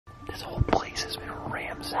This whole place has been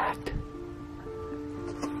ransacked.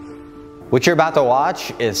 What you're about to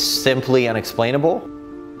watch is simply unexplainable.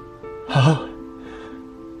 Huh?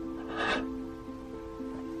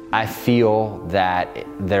 I feel that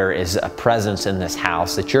there is a presence in this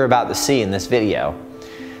house that you're about to see in this video.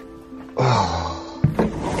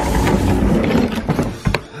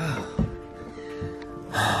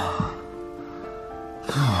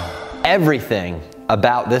 Everything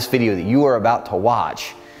about this video that you are about to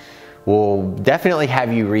watch will definitely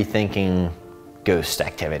have you rethinking ghost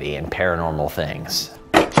activity and paranormal things.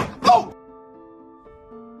 Oh!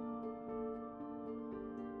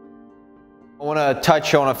 I want to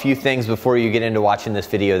touch on a few things before you get into watching this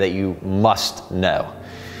video that you must know.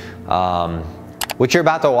 What you're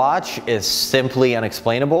about to watch is simply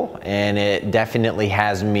unexplainable, and it definitely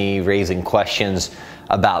has me raising questions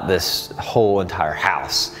about this whole entire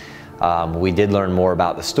house. We did learn more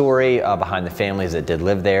about the story behind the families that did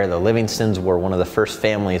live there. The Livingstons were one of the first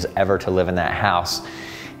families ever to live in that house.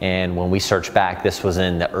 And when we searched back, this was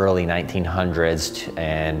in the early 1900s,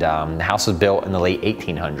 and the house was built in the late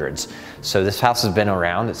 1800s. So this house has been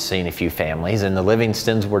around, it's seen a few families, and the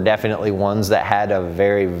Livingstons were definitely ones that had a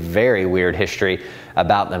very, very weird history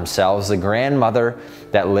about themselves. The grandmother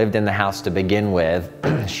that lived in the house to begin with,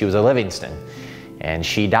 she was a Livingston, and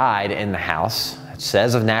she died in the house. It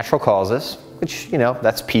says of natural causes, which, you know,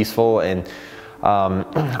 that's peaceful and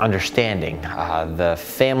understanding. The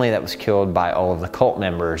family that was killed by all of the cult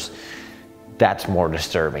members, that's more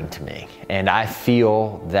disturbing to me. And I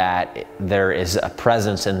feel that there is a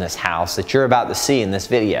presence in this house that you're about to see in this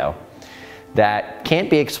video that can't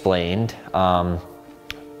be explained.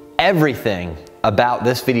 Everything about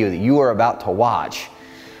this video that you are about to watch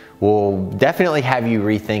will definitely have you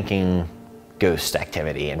rethinking ghost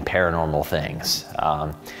activity and paranormal things.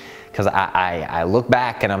 Because I look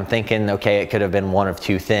back and I'm thinking, okay, it could have been one of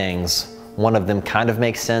two things. One of them kind of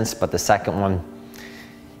makes sense, but the second one,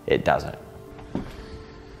 it doesn't.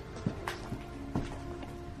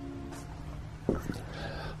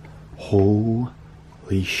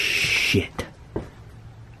 Holy shit.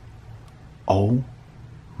 Oh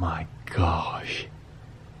my gosh.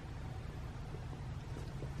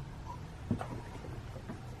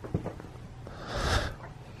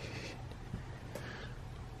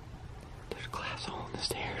 There's glass all on the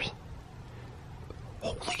stairs.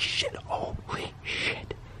 Holy shit, holy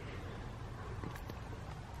shit.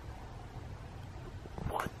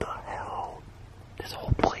 What the hell? This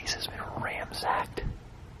whole place has been ransacked.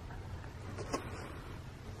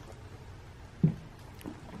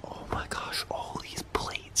 Oh my gosh, all these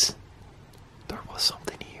plates. There was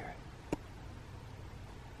something here.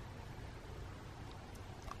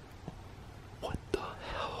 What the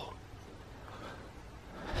hell?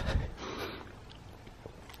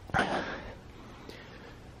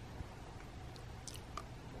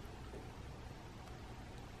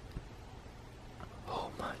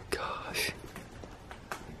 Oh my gosh.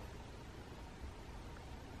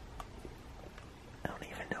 I don't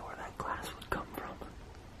even know where that glass would come from.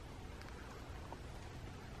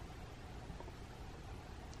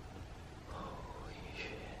 Holy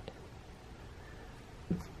shit.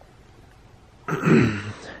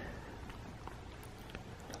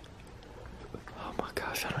 Oh my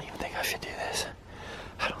gosh, I don't even think I should do this.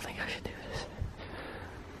 I don't think I should do this.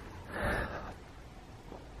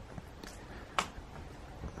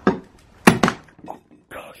 Oh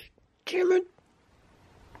gosh, damn it.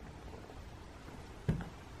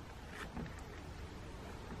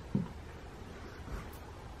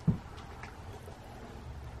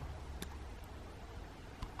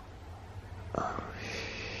 Oh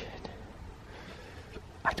shit.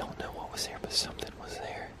 I don't know what was there, but something was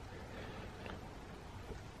there.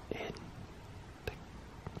 The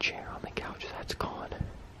chair on the couch, that's gone.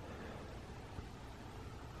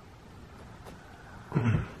 I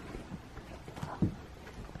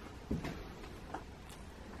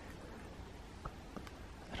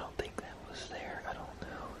don't think that was there. I don't know.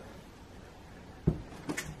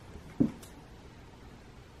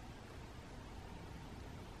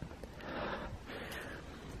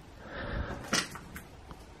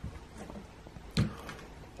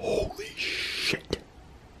 Holy shit.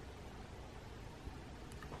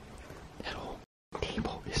 That whole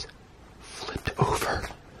table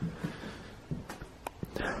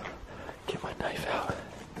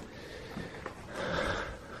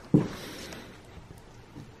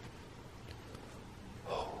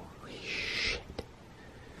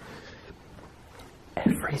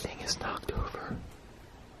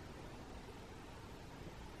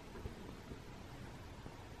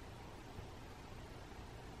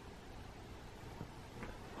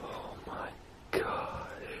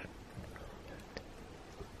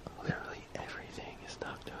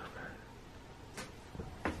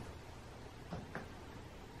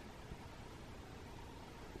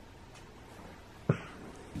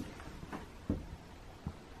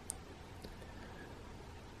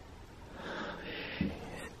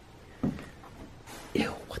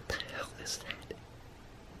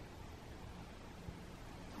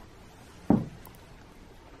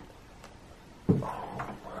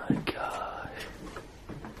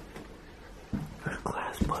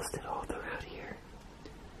busted all throughout here.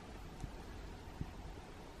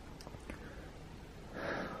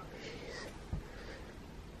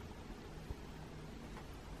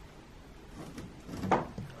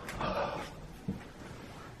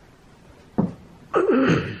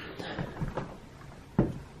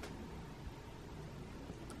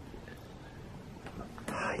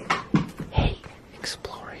 Hey,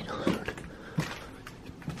 exploring alone.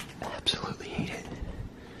 Absolutely hate it.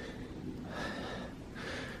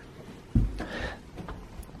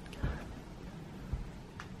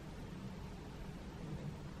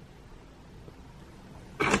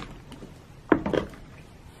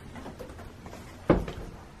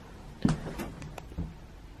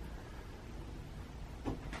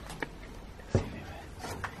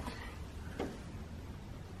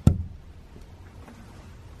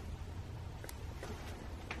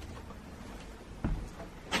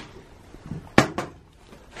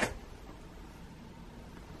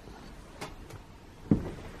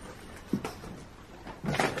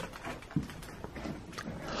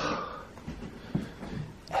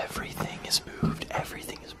 Everything is moved.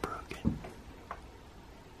 Everything is broken.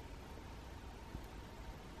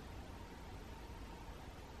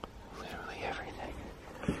 Literally everything.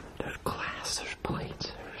 There's glass, there's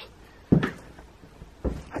plates,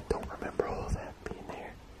 I don't remember all of that being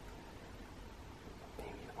there. Maybe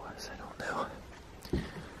it was, I don't know.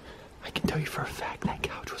 I can tell you for a fact that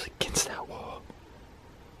couch was against that wall.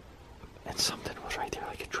 And something was right there,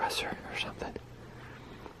 like a dresser or something.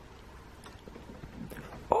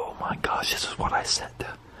 Oh my gosh, this is what I set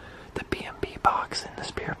the B&B box and the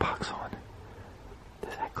spirit box on.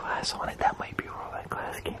 There's that glass on it. That might be where all that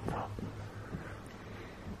glass came from.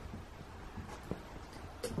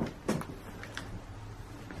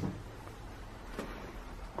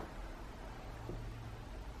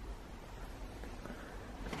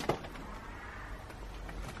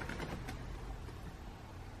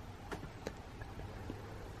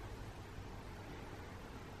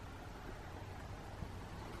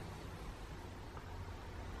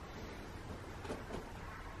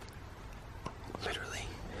 Literally.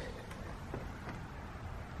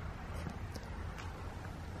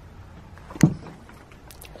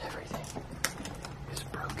 Everything is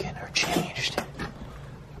broken or changed.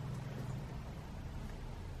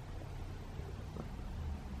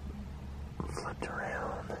 Flipped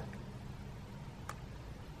around.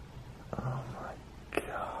 Oh my gosh.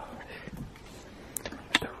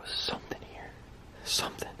 There was something here.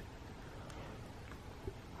 Something.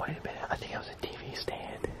 Might have been, I think it was a TV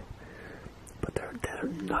stand. But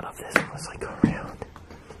none of this was like around.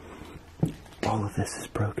 All of this is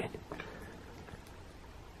broken.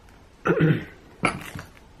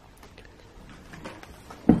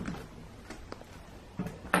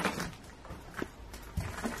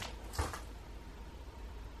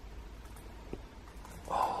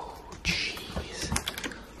 Oh, jeez.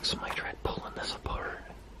 Somebody tried pulling this apart.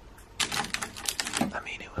 I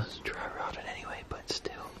mean, it was dry rotted anyway, but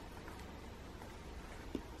still.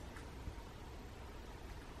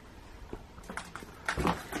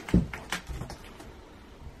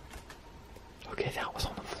 Okay, that was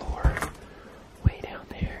on the floor. Way down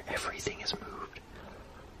there. Everything is moved.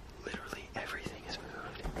 Literally everything is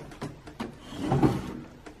moved.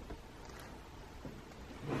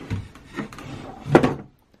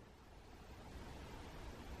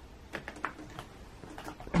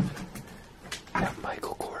 That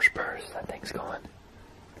Michael Kors purse, that thing's gone.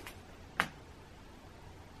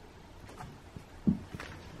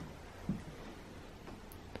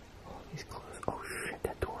 All these clothes. Oh shit,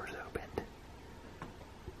 that door's opened.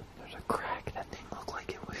 There's a crack. That thing looked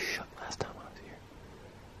like it was shut last time I was here.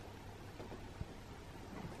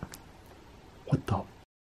 What the?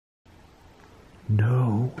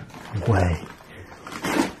 No way.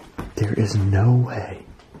 There is no way.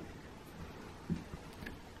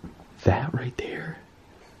 That right there,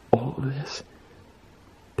 all of this,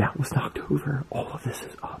 that was knocked over. All of this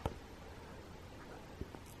is up.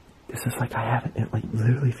 This is like I haven't, it like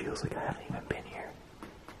literally feels like I haven't even been here.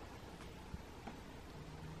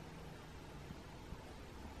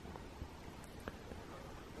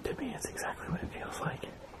 To me, it's exactly what it feels like.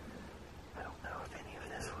 I don't know if any of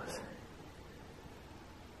this was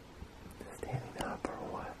standing up or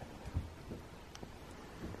what.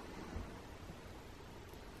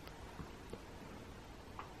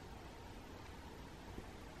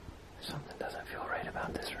 Something doesn't feel right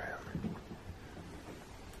about this room.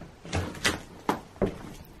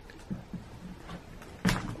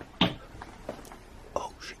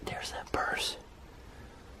 Oh shit, there's that purse.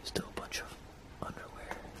 Still a bunch of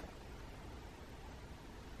underwear.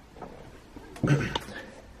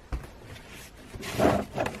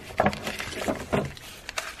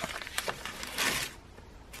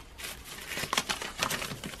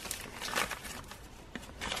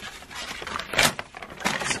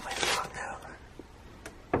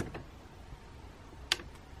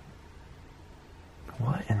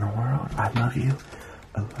 I love you.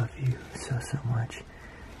 I love you so, so much.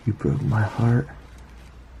 You broke my heart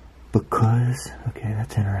because, okay,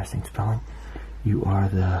 that's interesting spelling. You are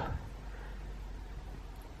the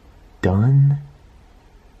done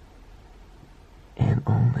and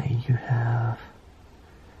only you have.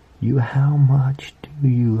 You, how much do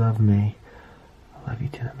you love me? I love you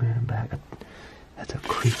to the moon and back. That's a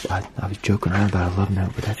creep. I was joking around about a love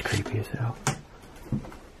note, but that's creepy as hell.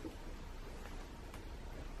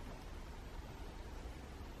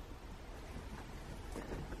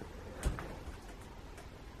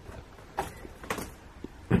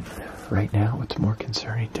 Right now, what's more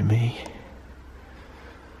concerning to me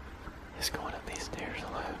is going up these stairs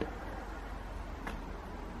alone.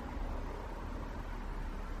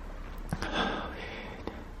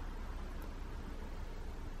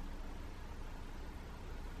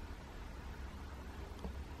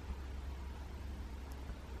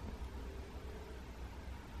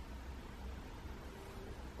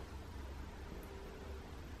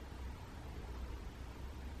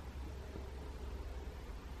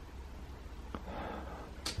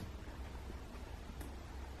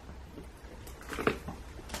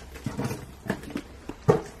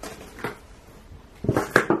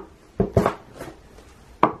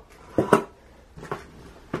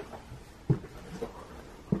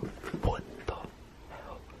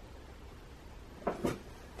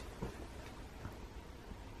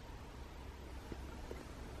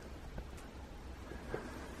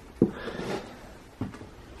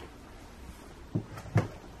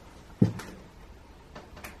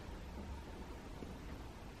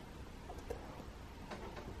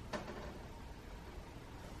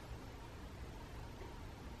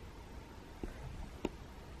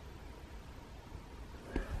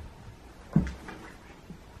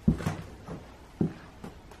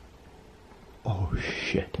 Oh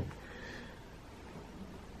shit.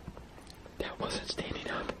 That wasn't standing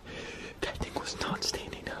up. That thing was not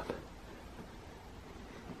standing up.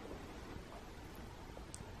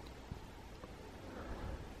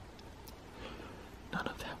 None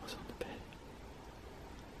of that was on the bed.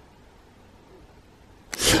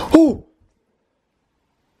 Oh!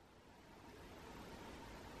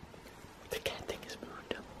 The cat thing has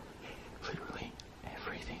moved. Literally,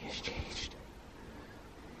 everything has changed.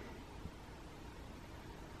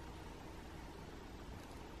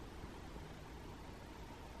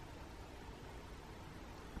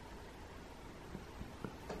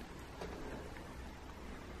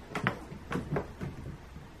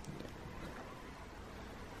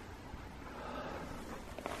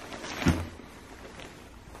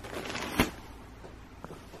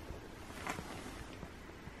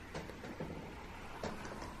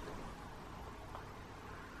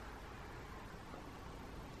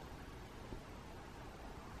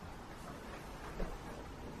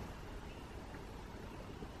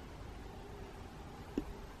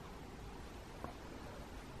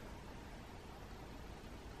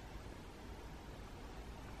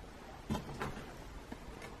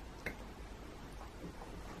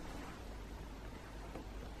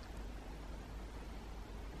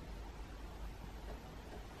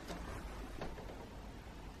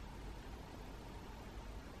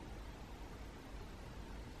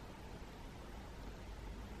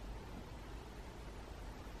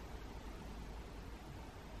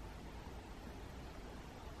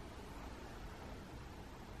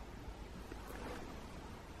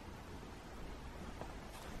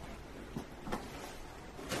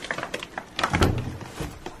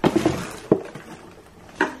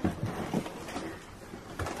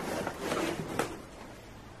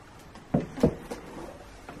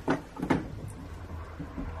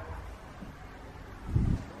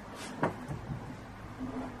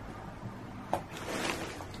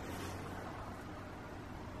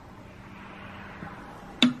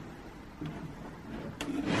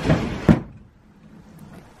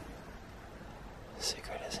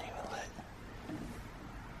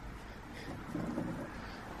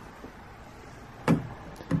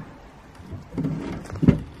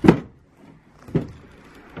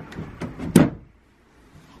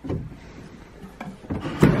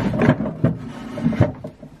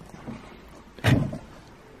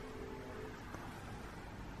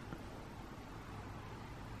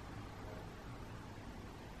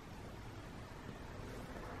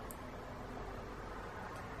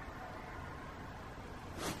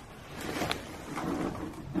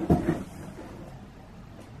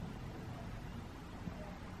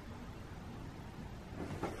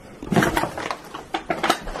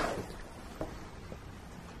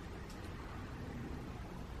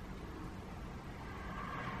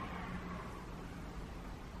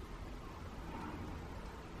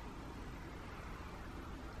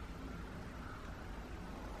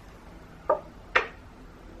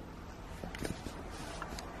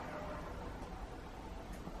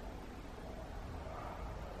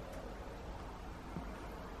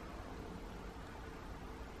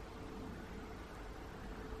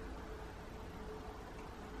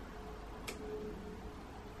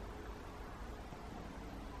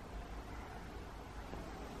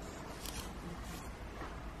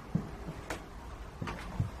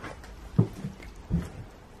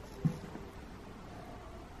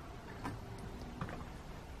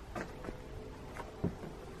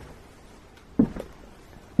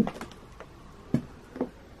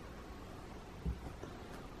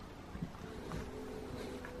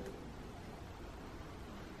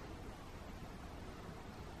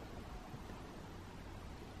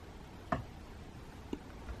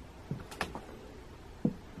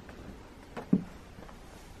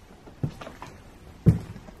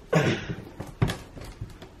 Okay.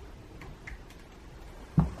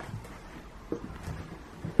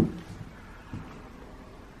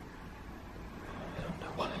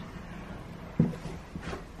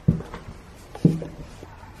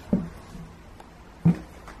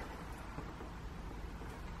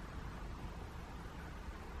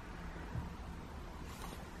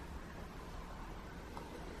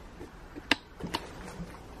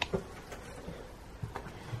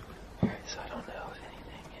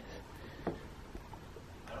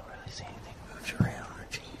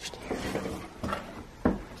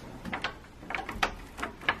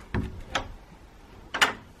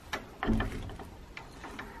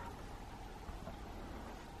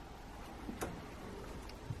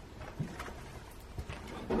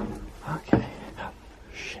 Oh,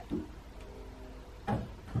 shit.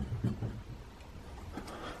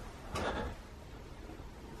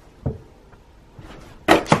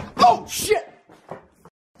 Oh, shit!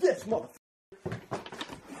 This motherfucker.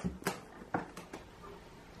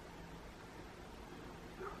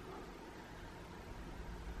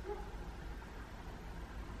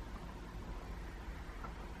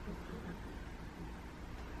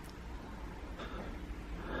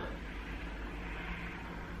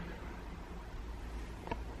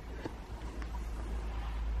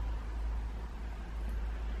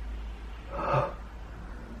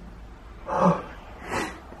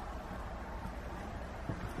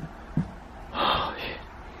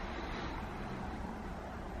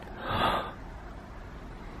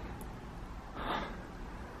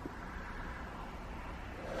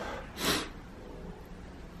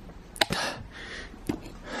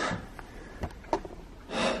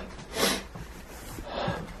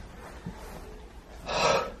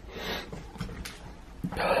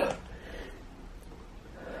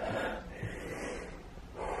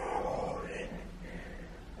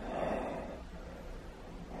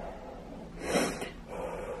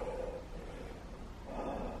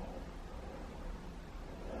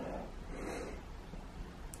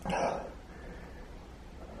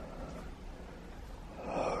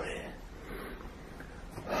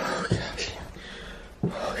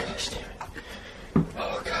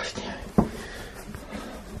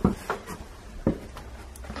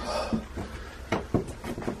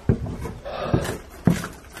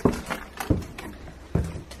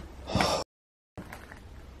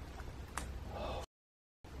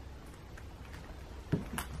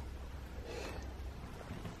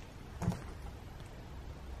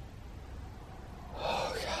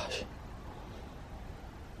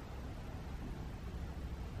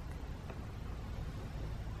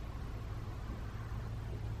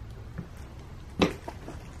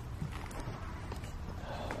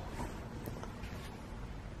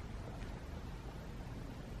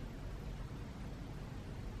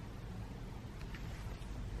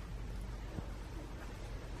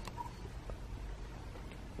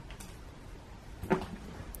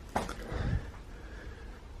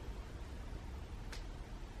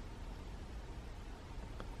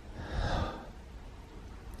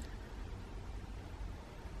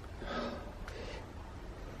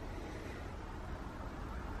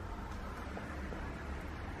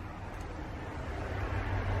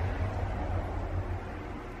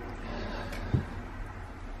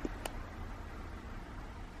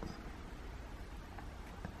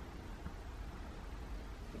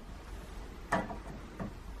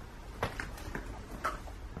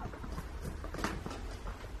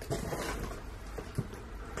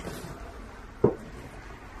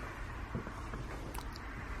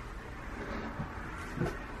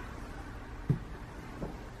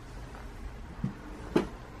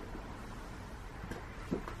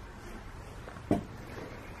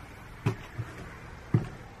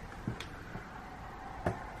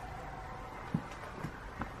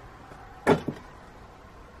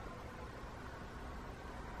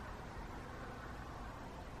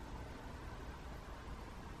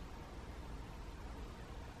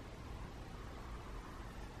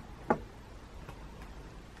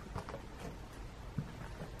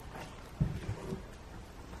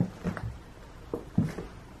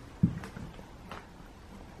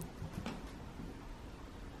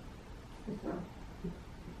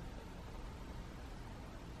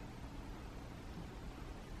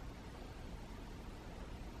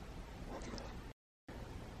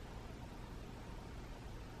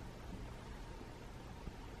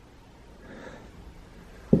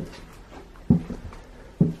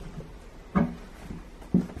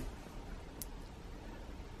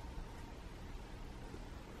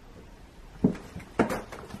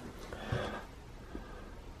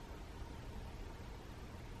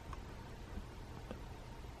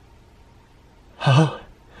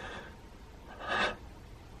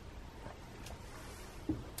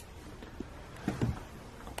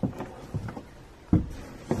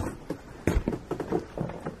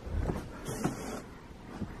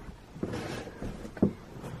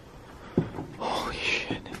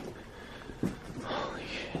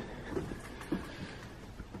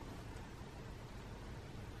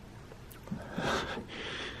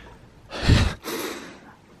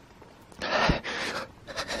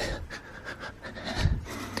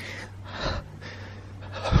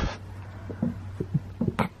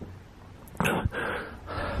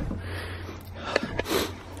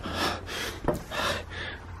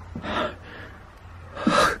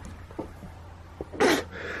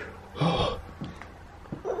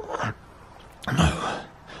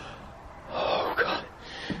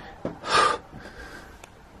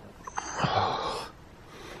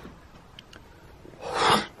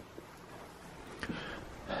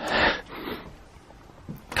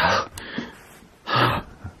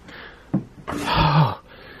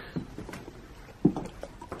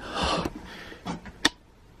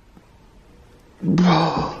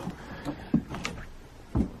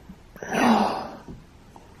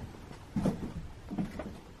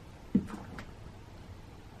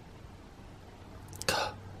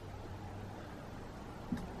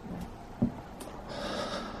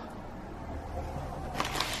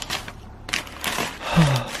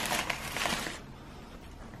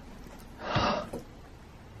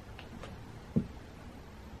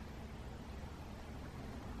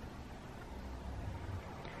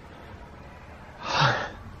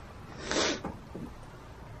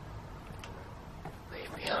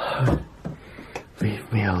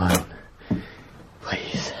 Leave me alone.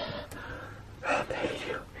 Please. I beg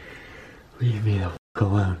you. Leave me the fuck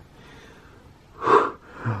alone.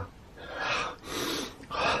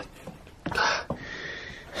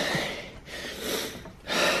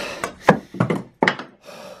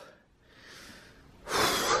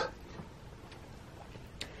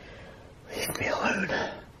 Leave me alone.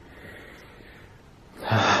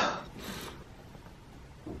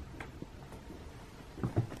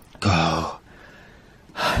 Go.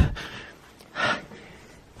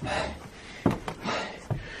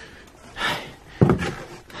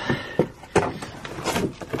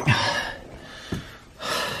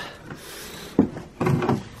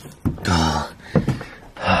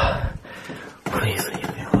 Please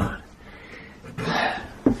leave me alone.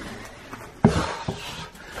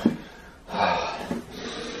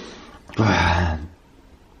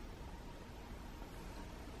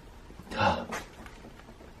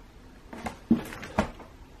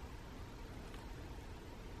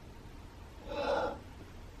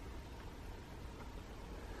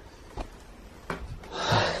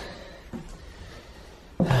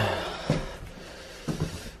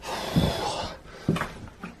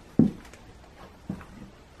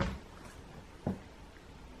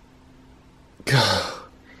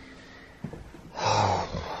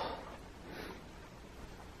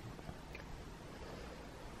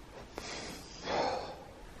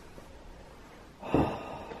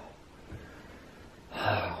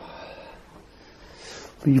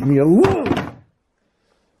 Leave me alone.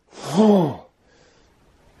 Oh.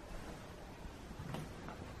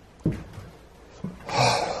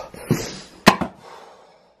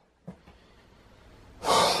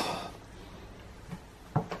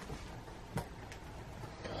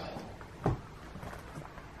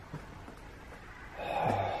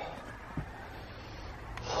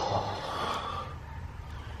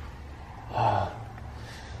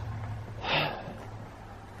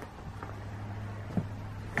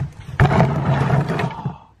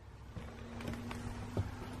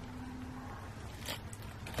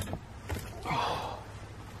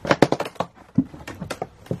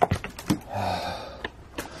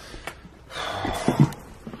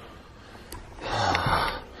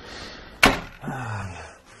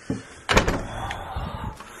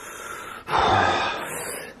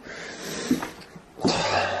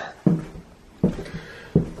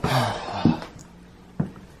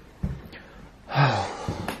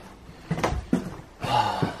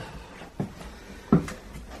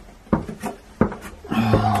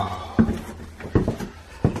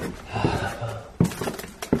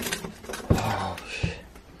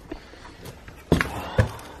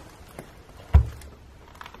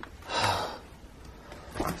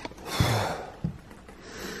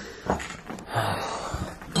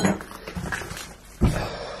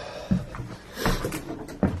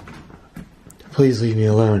 Please leave me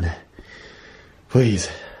alone. Please.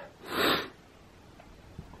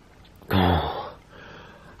 Oh,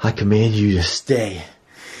 I command you to stay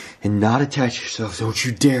and not attach yourself. Don't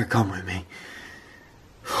you dare come with me.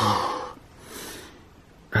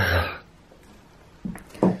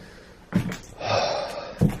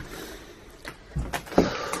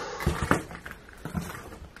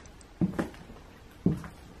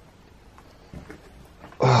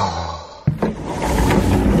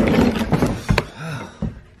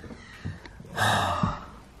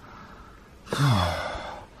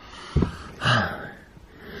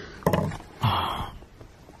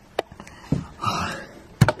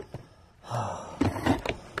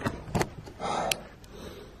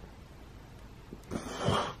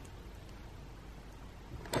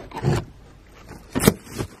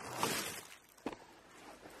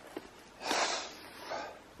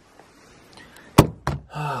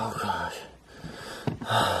 Oh, gosh.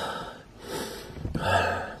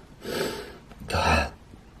 God.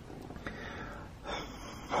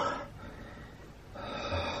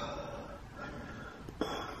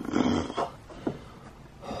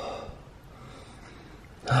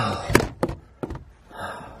 Oh.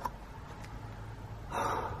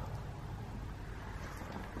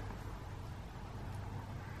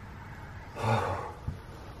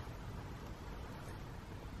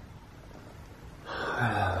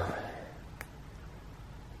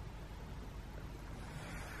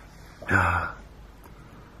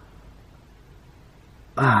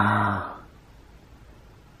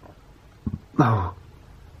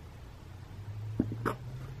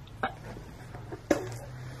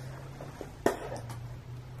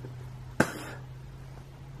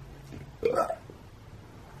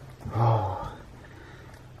 Oh.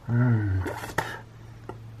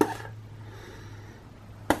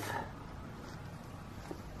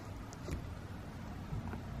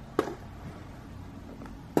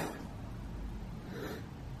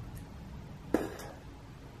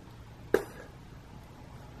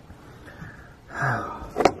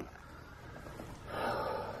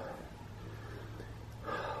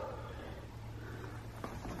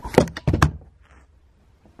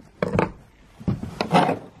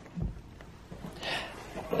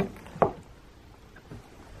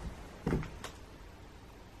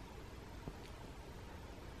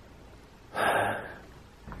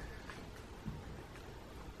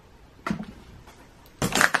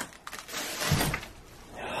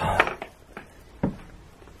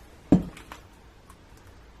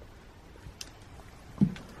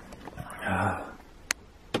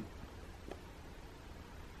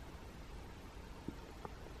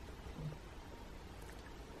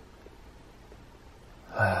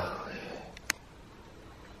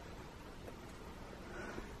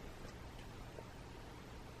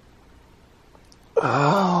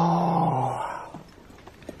 Oh.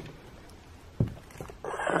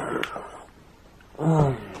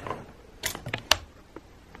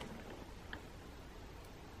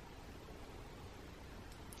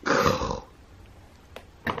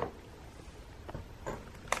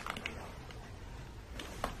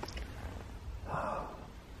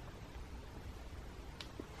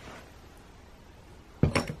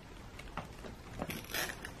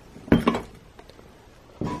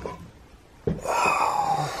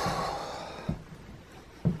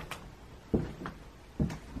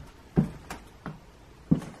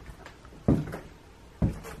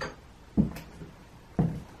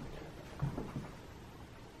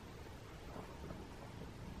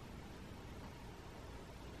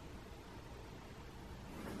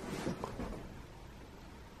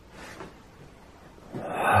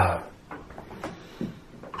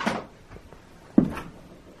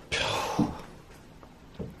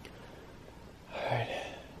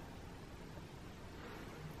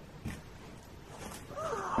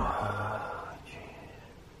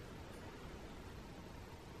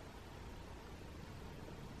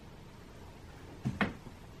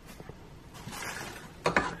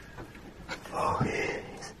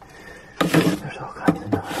 There's all kinds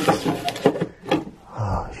of noise.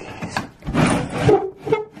 Oh, jeez.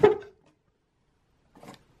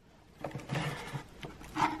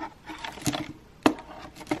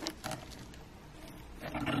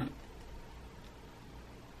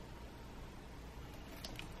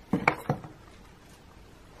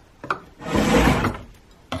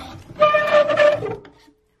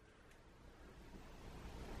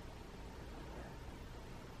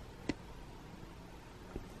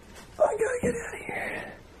 I gotta get out of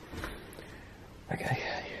here. I gotta get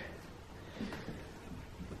out of here.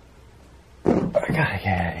 I gotta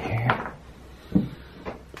get out of here.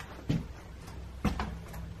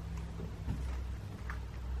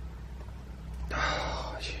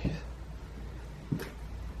 Oh, jeez.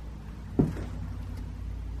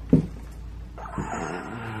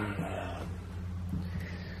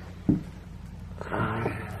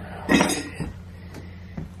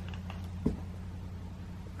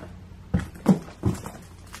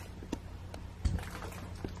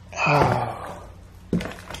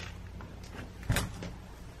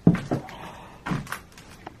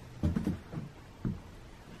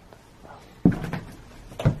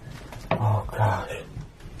 Oh gosh.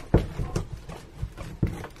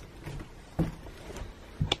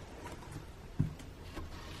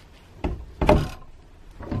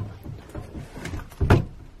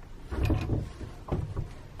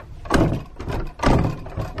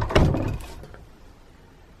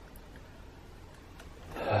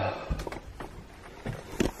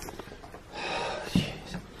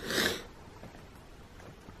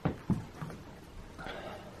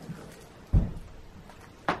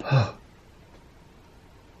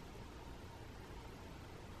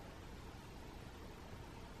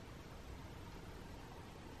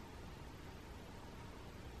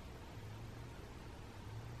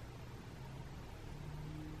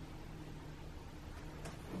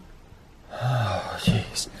 Oh,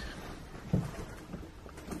 jeez.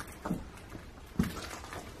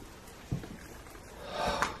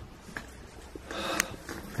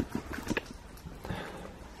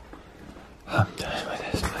 I'm done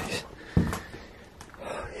with this place.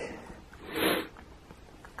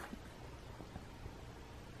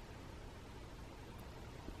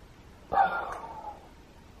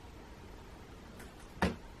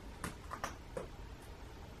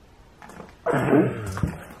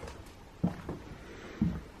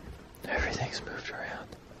 Everything's moved around.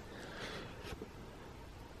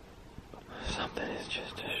 Something has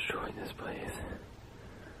just destroyed this place.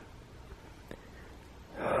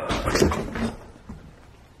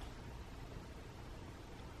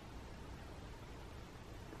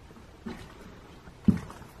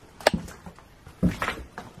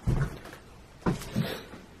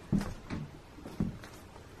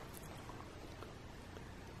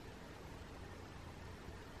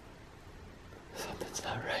 Something's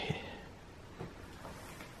not right.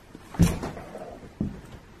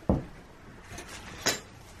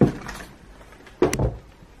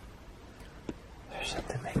 There's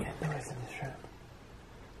something making a noise in this room.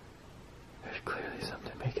 There's clearly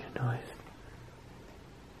something making a noise.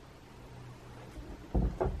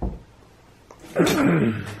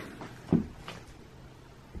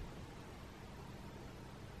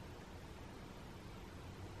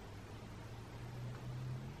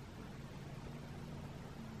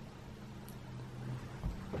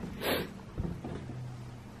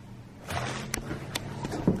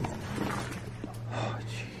 Oh,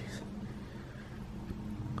 jeez.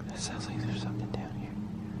 That sounds like there's something down here.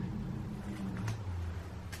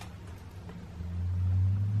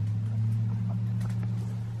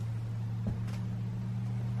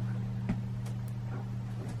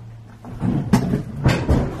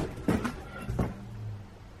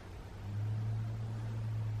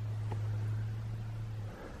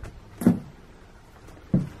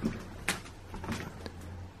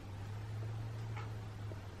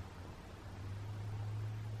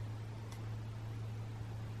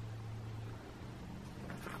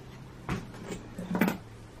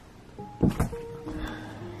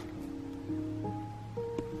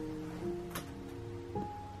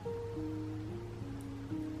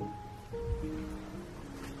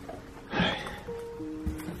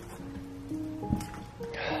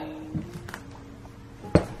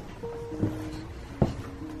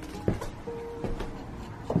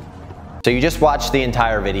 So you just watched the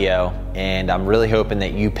entire video, and I'm really hoping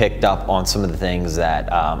that you picked up on some of the things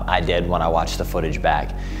that I did when I watched the footage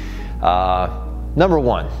back. Number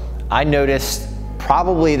one, I noticed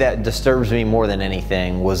probably that disturbs me more than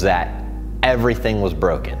anything was that everything was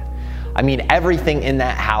broken. I mean, everything in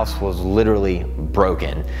that house was literally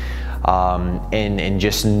broken. And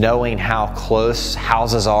just knowing how close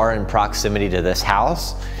houses are in proximity to this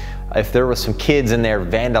house, if there was some kids in there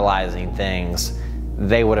vandalizing things,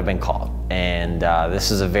 they would have been caught. And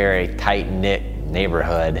this is a very tight-knit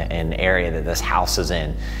neighborhood and area that this house is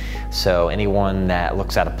in. So anyone that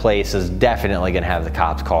looks at a place is definitely gonna have the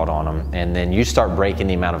cops called on them. And then you start breaking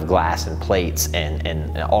the amount of glass and plates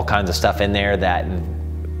and all kinds of stuff in there that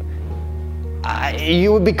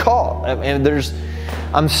you would be caught. And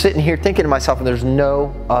I'm sitting here thinking to myself, and there's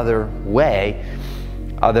no other way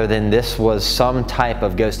other than this was some type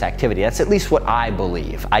of ghost activity. That's at least what I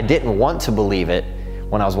believe. I didn't want to believe it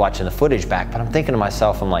when I was watching the footage back, but I'm thinking to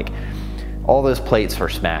myself, I'm like, all those plates were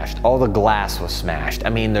smashed, all the glass was smashed. I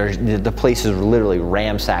mean, the place is literally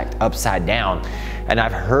ramsacked upside down. And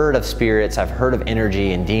I've heard of spirits, I've heard of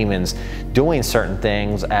energy and demons doing certain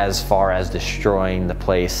things as far as destroying the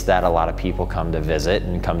place that a lot of people come to visit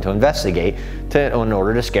and come to investigate in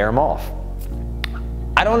order to scare them off.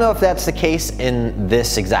 I don't know if that's the case in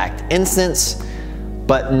this exact instance,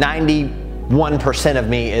 but 91% of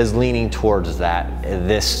me is leaning towards that.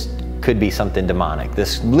 This could be something demonic.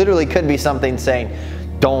 This literally could be something saying,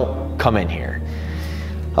 don't come in here.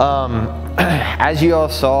 As you all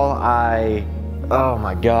saw, oh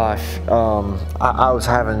my gosh, I was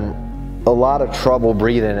having a lot of trouble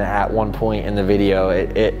breathing at one point in the video.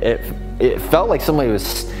 It felt like somebody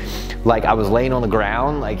was, like I was laying on the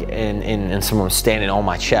ground, like and someone was standing on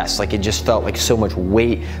my chest. Like it just felt like so much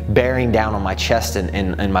weight bearing down on my chest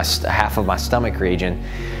and my half of my stomach region.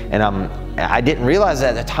 And I didn't realize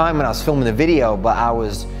that at the time when I was filming the video, but I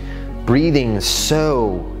was breathing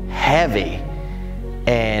so heavy,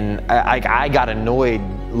 and I got annoyed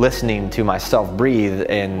listening to myself breathe,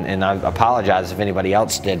 and I apologize if anybody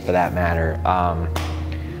else did for that matter.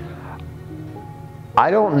 I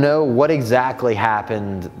don't know what exactly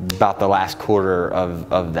happened about the last quarter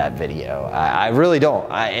of that video. I really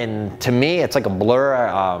don't. And to me, it's like a blur.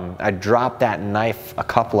 I dropped that knife a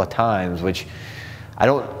couple of times, which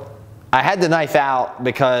I had the knife out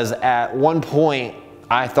because at one point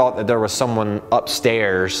I thought that there was someone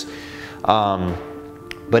upstairs.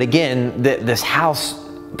 But again, this house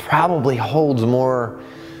probably holds more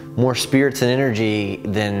spirits and energy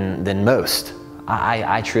than most.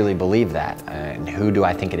 I truly believe that. And who do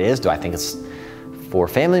I think it is? Do I think it's 4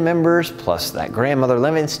 family members plus that grandmother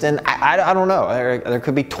Livingston? I don't know. There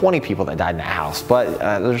could be 20 people that died in that house, but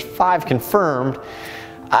there's 5 confirmed.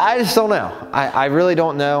 I just don't know. I really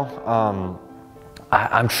don't know.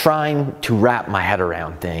 I'm trying to wrap my head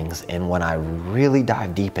around things, and when I really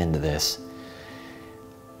dive deep into this,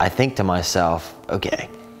 I think to myself, okay,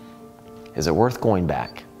 is it worth going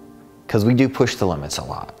back? Because we do push the limits a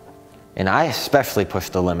lot. And I especially push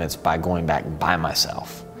the limits by going back by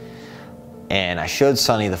myself. And I showed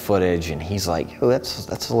Sonny the footage, and he's like, oh, that's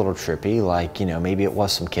a little trippy. Like, you know, maybe it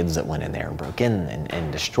was some kids that went in there and broke in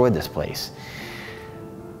and destroyed this place.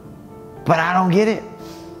 But I don't get it.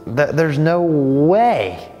 There's no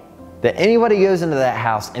way that anybody goes into that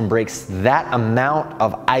house and breaks that amount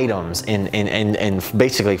of items and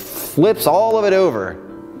basically flips all of it over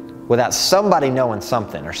without somebody knowing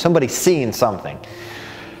something or somebody seeing something.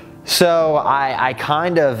 So I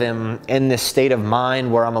kind of am in this state of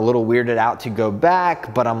mind where I'm a little weirded out to go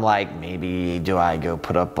back, but I'm like, maybe do I go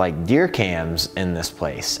put up like deer cams in this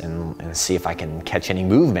place and see if I can catch any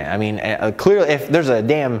movement? I mean, clearly if there's a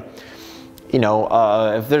damn, you know,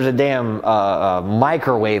 if there's a damn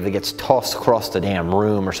microwave that gets tossed across the damn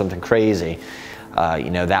room or something crazy,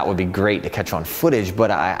 you know, that would be great to catch on footage.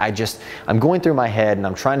 But I'm going through my head and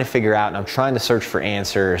I'm trying to figure out and I'm trying to search for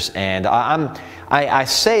answers. And I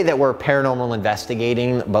say that we're paranormal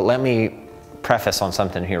investigating, but let me preface on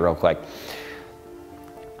something here real quick.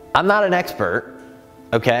 I'm not an expert,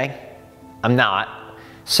 okay? I'm not.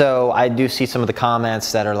 So I do see some of the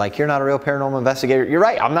comments that are like, you're not a real paranormal investigator. You're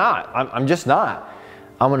right, I'm not. I'm just not.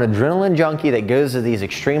 I'm an adrenaline junkie that goes to these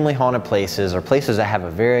extremely haunted places or places that have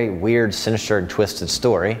a very weird, sinister, and twisted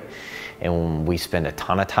story. And we spend a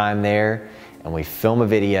ton of time there and we film a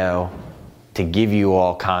video to give you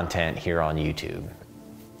all content here on YouTube.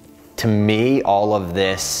 To me, all of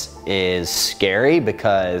this is scary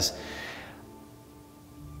because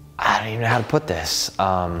I don't even know how to put this.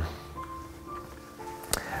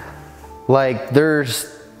 Like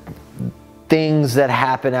there's things that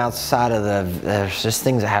happen outside of there's just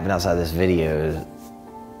things that happen outside of this video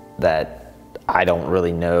that I don't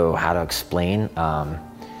really know how to explain.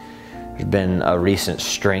 There's been a recent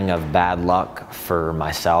string of bad luck for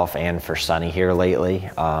myself and for Sonny here lately.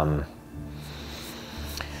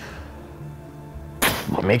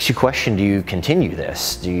 It makes you question, do you continue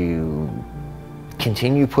this? Do you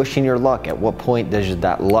continue pushing your luck? At what point does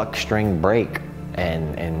that luck string break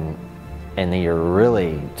and then you're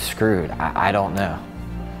really screwed? I don't know.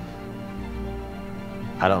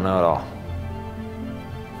 I don't know at all.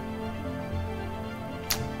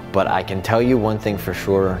 But I can tell you one thing for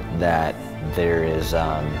sure, that there is,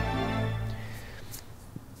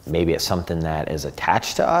 maybe it's something that is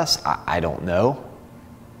attached to us. I don't know.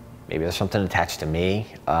 Maybe there's something attached to me.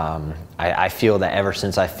 I feel that ever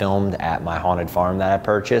since I filmed at my haunted farm that I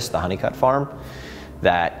purchased, the Honeycut farm,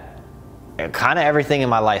 that kind of everything in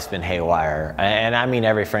my life's been haywire. And I mean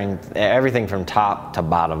everything from top to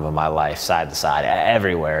bottom of my life, side to side,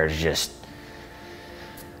 everywhere is just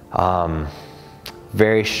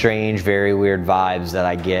very strange, very weird vibes that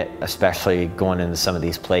I get, especially going into some of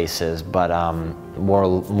these places. But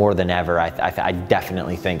more than ever, I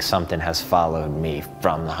definitely think something has followed me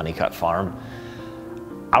from the Honeycut farm.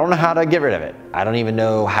 I don't know how to get rid of it. I don't even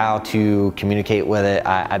know how to communicate with it.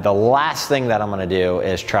 The last thing that I'm gonna do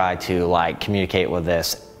is try to like communicate with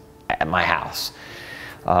this at my house.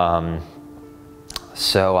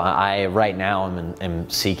 So I right now am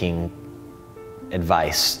seeking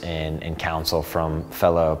advice and counsel from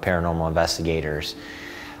fellow paranormal investigators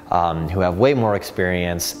who have way more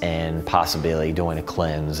experience in possibly doing a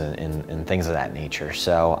cleanse and things of that nature.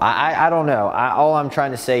 So I don't know. All I'm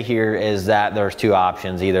trying to say here is that there's two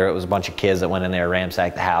options. Either it was a bunch of kids that went in there,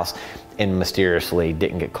 ransacked the house, and mysteriously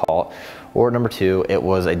didn't get caught. Or number two, it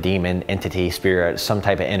was a demon, entity, spirit, some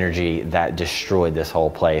type of energy that destroyed this whole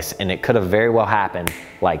place. And it could have very well happened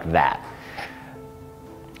like that.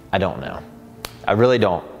 I don't know. I really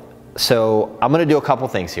don't. So I'm gonna do a couple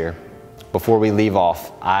things here before we leave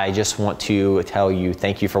off. I just want to tell you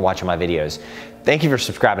thank you for watching my videos. Thank you for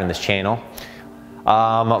subscribing to this channel.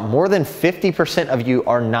 More than 50% of you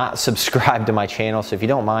are not subscribed to my channel, so if you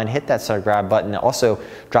don't mind, hit that subscribe button. Also,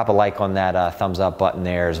 drop a like on that thumbs up button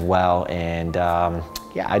there as well. And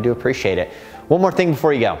yeah, I do appreciate it. One more thing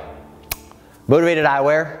before you go. Motivated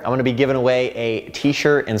Eyewear, I'm gonna be giving away a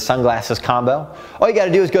t-shirt and sunglasses combo. All you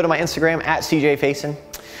gotta do is go to my Instagram at CJ Faison.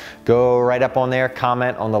 Go right up on there,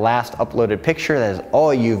 comment on the last uploaded picture. That is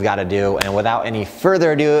all you've gotta do. And without any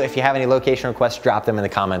further ado, if you have any location requests, drop them in the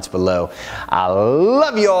comments below. I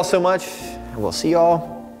love you all so much. We'll see you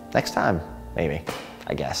all next time, maybe,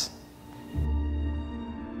 I guess.